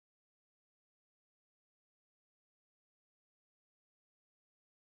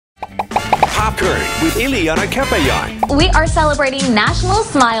Kern with Ilyana Capellan. We are celebrating National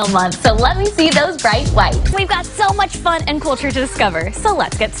Smile Month, so let me see those bright whites. We've got so much fun and culture to discover, so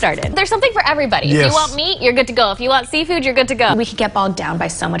let's get started. There's something for everybody. Yes. If you want meat, you're good to go. If you want seafood, you're good to go. We could get bogged down by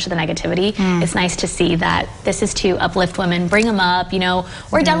so much of the negativity. It's nice to see that this is to uplift women, bring them up, you know,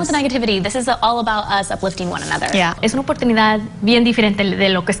 we're done with the negativity. This is all about us uplifting one another. Yeah. Es una oportunidad bien diferente de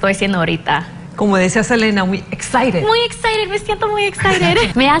lo que estoy haciendo ahorita. Como decía Selena, muy excited. Muy excited, me siento muy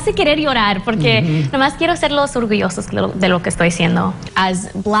excited. Me hace querer llorar porque nomás quiero serlos orgullosos de lo que estoy haciendo. As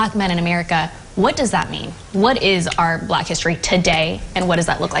Black men in America, what does that mean? What is our Black history today, and what does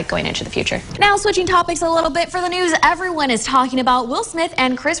that look like going into the future? Now, switching topics a little bit for the news, everyone is talking about Will Smith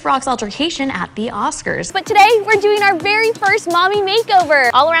and Chris Rock's altercation at the Oscars. But today, we're doing our very first mommy makeover.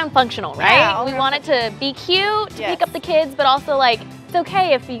 All around functional, right? Yeah, we want it to be cute, to pick up the kids, but also like, it's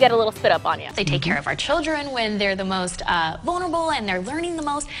okay if you get a little spit up on you. They take care of our children when they're the most vulnerable and they're learning the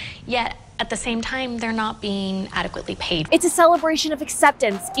most, yet at the same time, they're not being adequately paid. It's a celebration of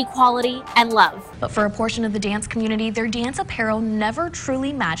acceptance, equality, and love. But for a portion of the dance community, their dance apparel never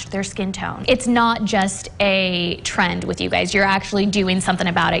truly matched their skin tone. It's not just a trend with you guys. You're actually doing something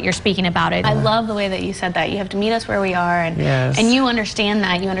about it. You're speaking about it. I love the way that you said that. You have to meet us where we are, and you understand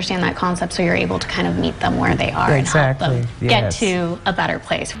that. You understand that concept, so you're able to kind of meet them where they are and help them get to a better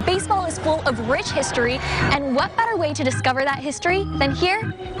place. Baseball is full of rich history, and what better way to discover that history than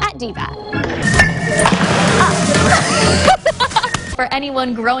here at DBAT? For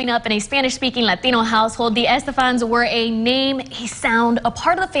anyone growing up in a Spanish-speaking Latino household, the Estefans were a name, a sound, a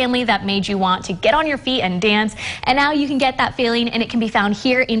part of the family that made you want to get on your feet and dance. And now you can get that feeling, and it can be found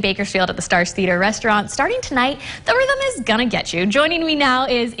here in Bakersfield at the Stars Theater restaurant. Starting tonight, the rhythm is gonna get you. Joining me now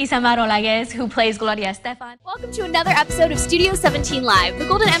is Isamar Olaguez, who plays Gloria Estefan. Welcome to another episode of Studio 17 Live, the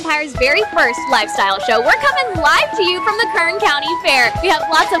Golden Empire's very first lifestyle show. We're coming live to you from the Kern County Fair. We have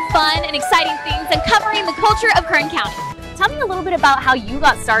lots of fun and exciting things and covering the culture of Kern County. Tell me a little bit about how you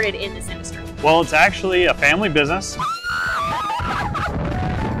got started in this industry. Well, it's actually a family business.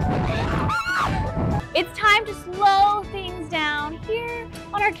 It's time to slow things down here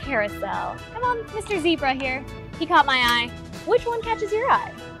on our carousel. Come on, Mr. Zebra here. He caught my eye. Which one catches your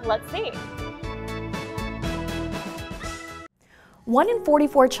eye? Let's see. 1 in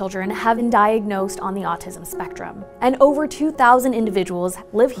 44 children have been diagnosed on the autism spectrum, and over 2,000 individuals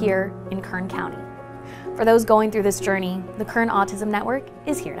live here in Kern County. For those going through this journey, the Kern Autism Network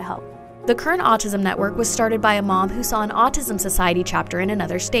is here to help. The Kern Autism Network was started by a mom who saw an Autism Society chapter in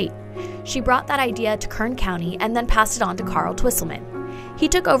another state. She brought that idea to Kern County and then passed it on to Carl Twisselman. He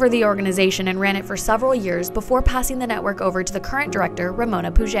took over the organization and ran it for several years before passing the network over to the current director,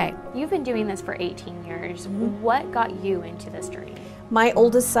 Ramona Puget. You've been doing this for 18 years. What got you into this journey? My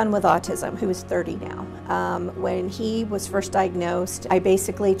oldest son with autism, who is 30 now, when he was first diagnosed, I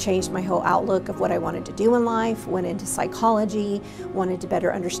basically changed my whole outlook of what I wanted to do in life, went into psychology, wanted to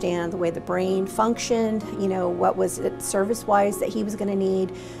better understand the way the brain functioned, you know, what was it service-wise that he was going to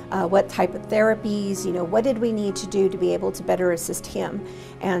need, what type of therapies, you know, what did we need to do to be able to better assist him.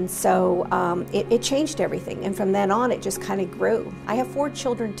 And so it changed everything, and from then on it just kind of grew. I have 4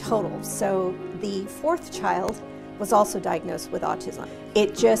 children total, so the 4th child was also diagnosed with autism.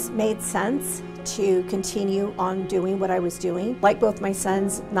 It just made sense to continue on doing what I was doing. Like both my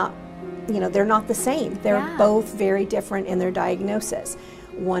sons, they're not the same. They're both very different in their diagnosis.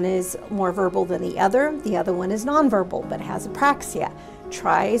 One is more verbal than the other one is nonverbal but has apraxia.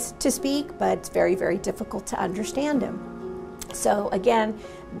 Tries to speak, but it's very, very difficult to understand him. So again,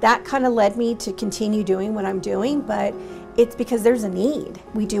 that kind of led me to continue doing what I'm doing, but it's because there's a need.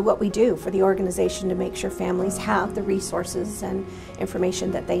 We do what we do for the organization to make sure families have the resources and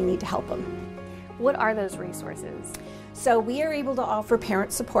information that they need to help them. What are those resources? So we are able to offer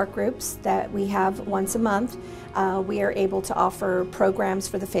parent support groups that we have once a month. We are able to offer programs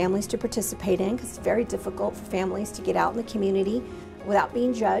for the families to participate in, because it's very difficult for families to get out in the community without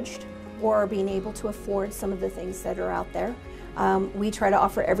being judged or being able to afford some of the things that are out there. We try to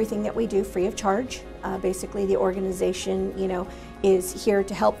offer everything that we do free of charge. Basically, the organization, you know, is here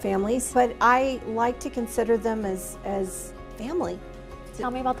to help families, but I like to consider them as family. Tell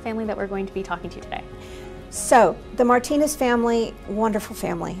me about the family that we're going to be talking to today. So, the Martinez family, wonderful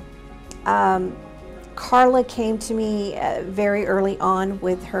family. Carla came to me very early on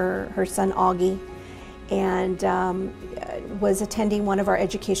with her son Augie, and was attending one of our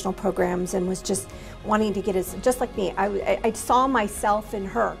educational programs and was just wanting to get his, just like me, I saw myself in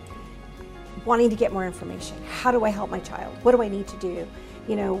her, wanting to get more information. How do I help my child? What do I need to do?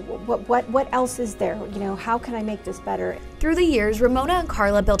 You know, what else is there? You know, how can I make this better? Through the years, Ramona and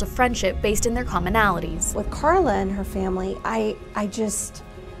Carla built a friendship based in their commonalities. With Carla and her family,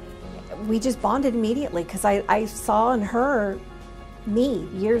 we just bonded immediately because I saw in her me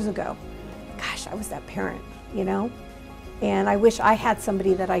years ago. Gosh, I was that parent, you know? And I wish I had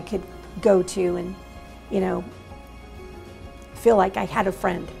somebody that I could go to and, you know, feel like I had a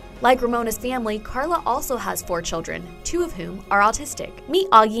friend. Like Ramona's family, Carla also has 4 children, 2 of whom are autistic. Meet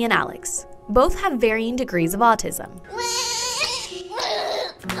Augie and Alex. Both have varying degrees of autism.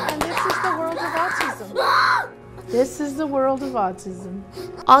 And this is the world of autism. This is the world of autism.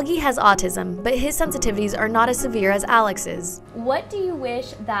 Augie has autism, but his sensitivities are not as severe as Alex's. What do you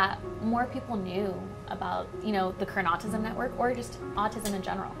wish that more people knew about, you know, the current autism network or just autism in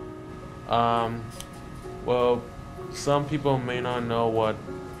general? Well, some people may not know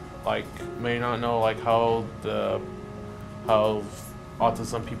how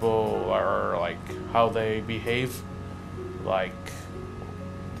autism people are, like how they behave, like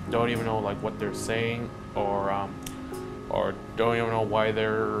don't even know like what they're saying, or don't even know why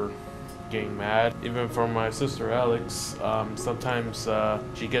they're getting mad. Even for my sister Alex, sometimes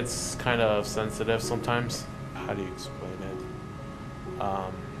she gets kind of sensitive sometimes. How do you explain it?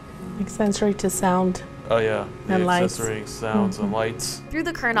 Like sensory to sound. Oh yeah, And lights. sensory sounds and lights. Through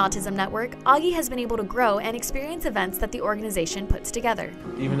the Current Autism Network, Augie has been able to grow and experience events that the organization puts together.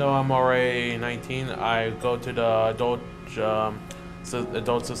 Even though I'm already 19, I go to the Adult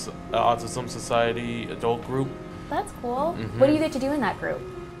Autism Society adult group. That's cool. What do you get to do in that group?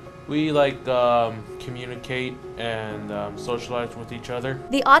 We like communicate and socialize with each other.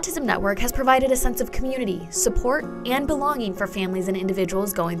 The Autism Network has provided a sense of community, support, and belonging for families and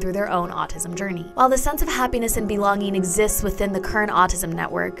individuals going through their own autism journey. While the sense of happiness and belonging exists within the Current Autism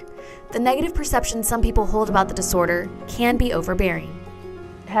Network, the negative perception some people hold about the disorder can be overbearing.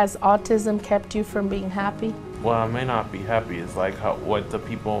 Has autism kept you from being happy? Well, I may not be happy. It's like what the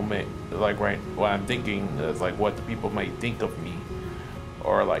people may like. Right, what I'm thinking is like what the people might think of me,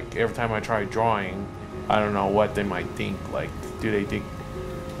 or like every time I try drawing, I don't know what they might think. Like, do they think,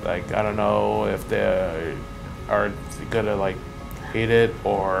 like I don't know if they are gonna like hate it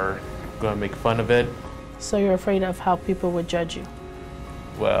or gonna make fun of it. So you're afraid of how people would judge you?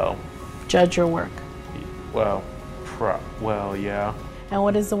 Well, Judge your work. well, yeah. And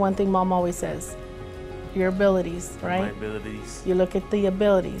what is the one thing Mom always says? Your abilities, right? My abilities. You look at the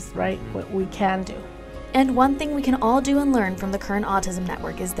abilities, right? What we can do. And one thing we can all do and learn from the Current Autism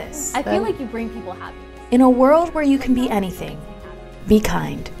Network is this. I feel like you bring people happiness. In a world where you can be anything, be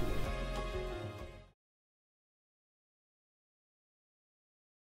kind.